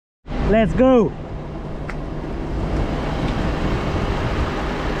Let's go!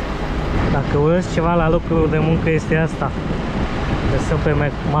 Dacă urăsc ceva la locul de muncă este asta. Că sunt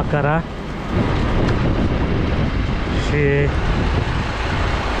pe Macara și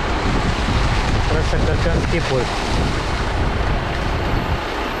trebuie să cărcăm tipul.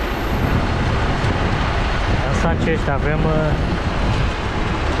 În sacii ăștia avem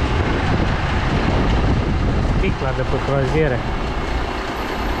sticla de pe croaziere.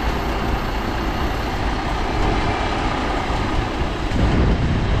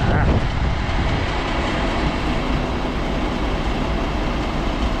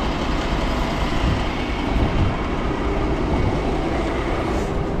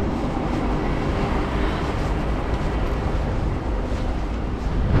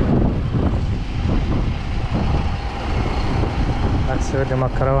 Se vede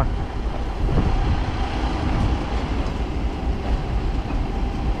Macaraua.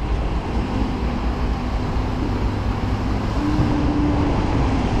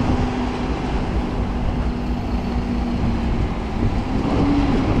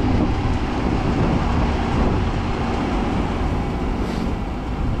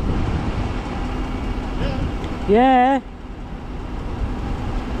 Yeah.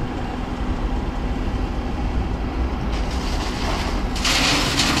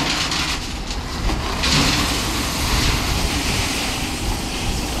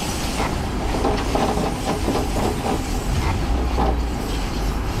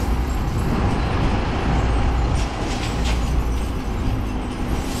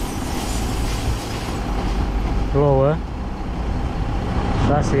 Plouă,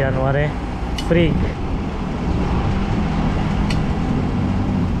 6 ianuarie, frig.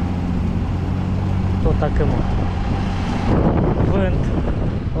 Tot acămă. Vânt.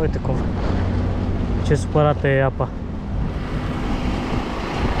 Uite cum. Ce supărată e apa.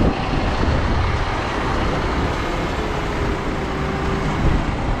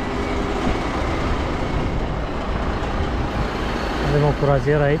 Avem o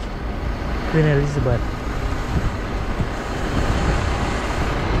croazieră aici. Queen Elizabeth.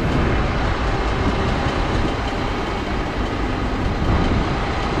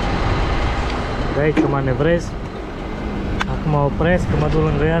 De aici o manevrez. Acum opresc, că mă duc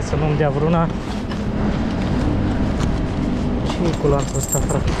lângă ea să nu-mi dea vreuna. Ce-i culantul ăsta,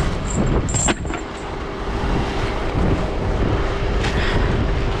 frate?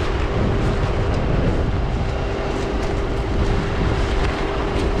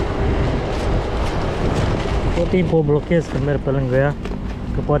 Tot timpul o blochez când merg pe lângă ea,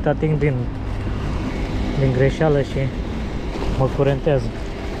 că poate ating din greșeală și mă curentează.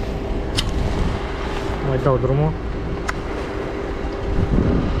 Mai dau drumul.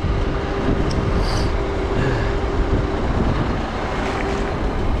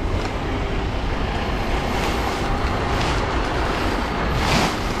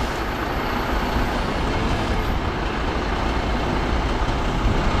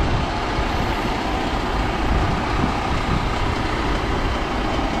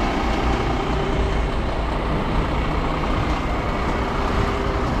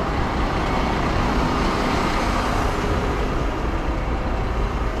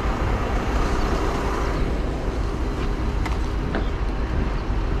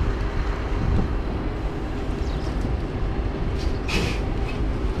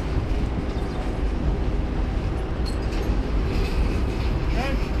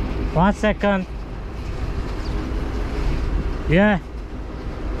 One second. Yeah.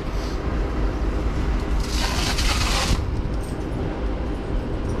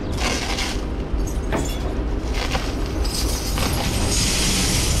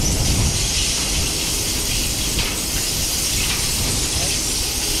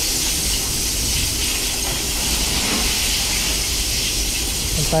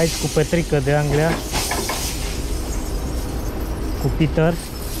 Sunt aici cu Petrică de Anglia, cu Peter.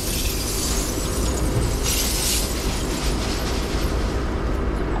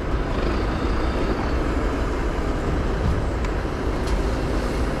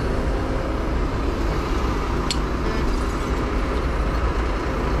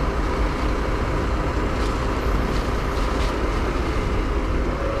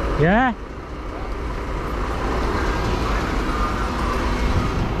 Yeah.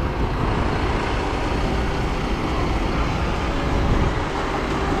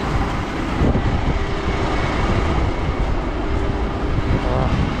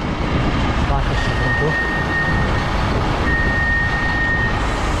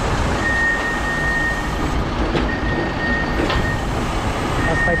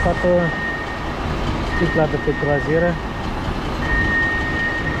 Asta e toată sticla de pe croazieră.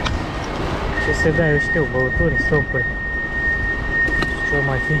 Ce se dea, eu știu, băuturi, sopuri. Ce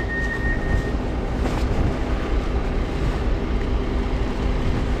mai fi?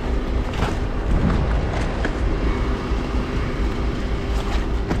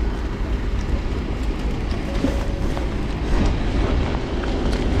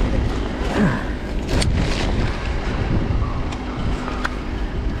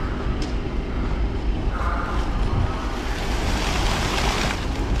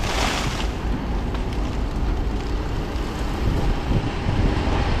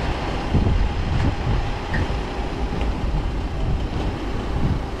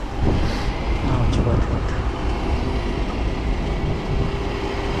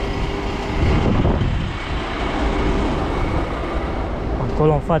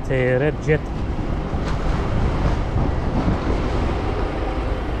 Acolo în față e Red Jet.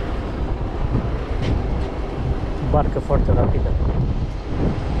 Barcă foarte rapidă.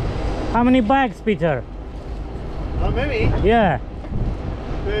 How many bags, Peter? How many? Yeah.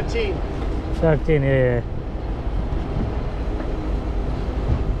 13. 13, yeah.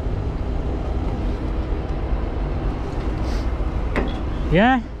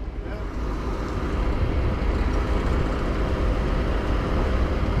 Yeah?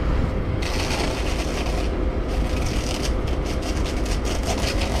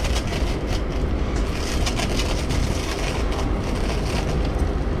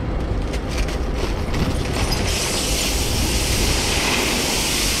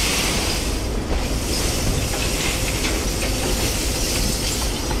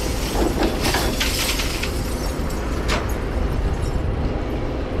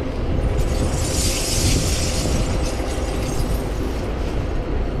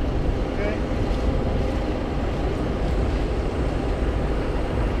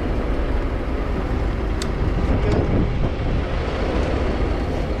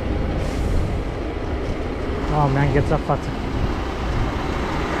 Mi-a înghețat fața.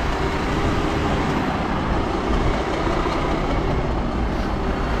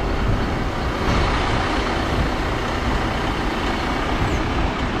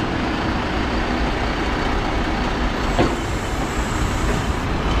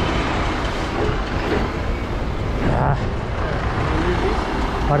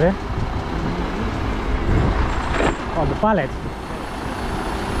 Pardon? Oh, the pallet.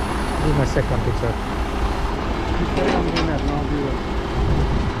 Give me a second, picture.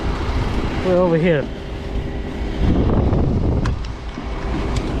 We're over here.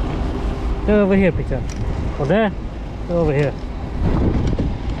 Go over here, Peter. Over there. Go over here.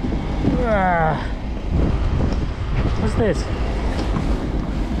 What's this?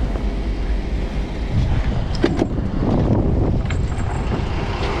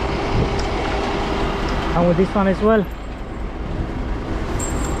 And with this one as well.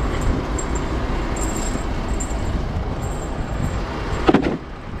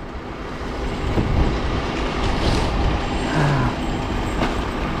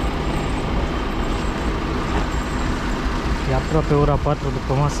 E aproape ora 4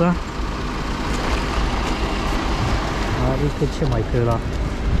 după masă. Adică ce mai că la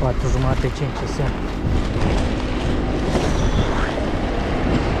 4:30, 5 seara.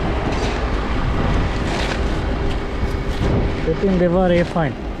 Pe timp de vară e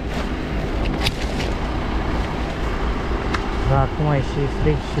fain. Dar acum e și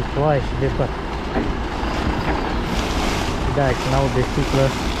frig și ploaie și de toate. Da, când aud de sticlă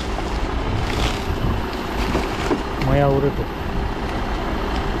mă ia urâtul.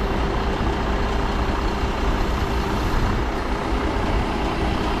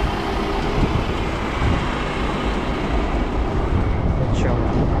 Deci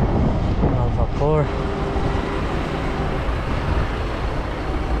al vapor.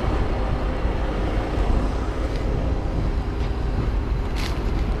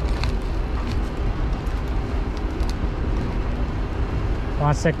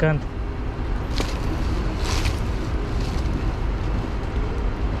 One second.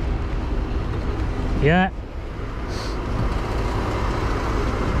 Yeah.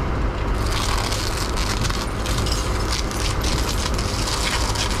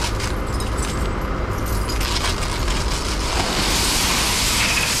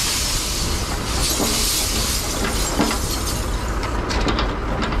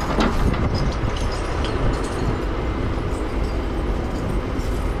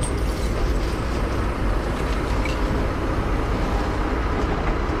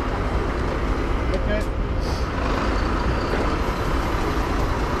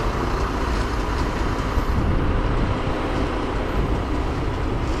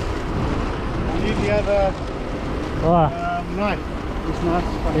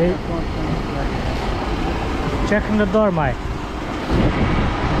 Hey. Checking the door, Mike.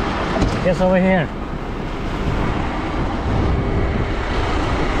 Yes, over here.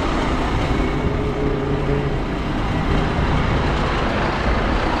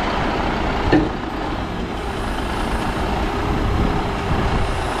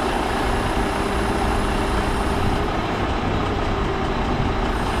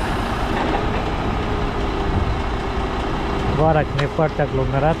 Vara, când e foarte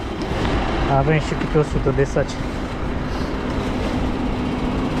aglomerat, avem și câte 100 de saci.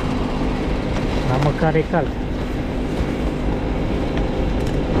 Dar măcar e cald.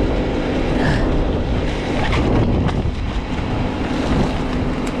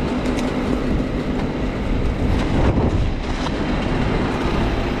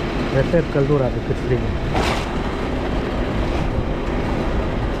 Prefer căldura decât frigul.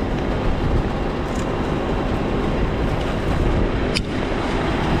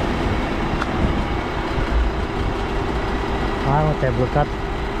 Hai mă, te-ai blocat.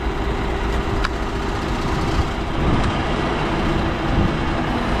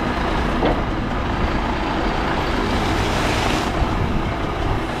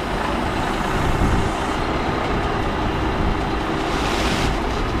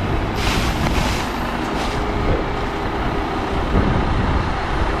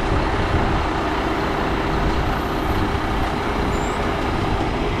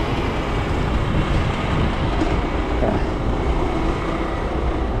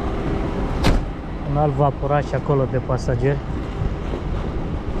 Un alt vaporaș acolo de pasageri,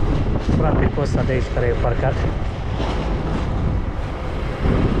 frate cu ăsta de aici care e parcat.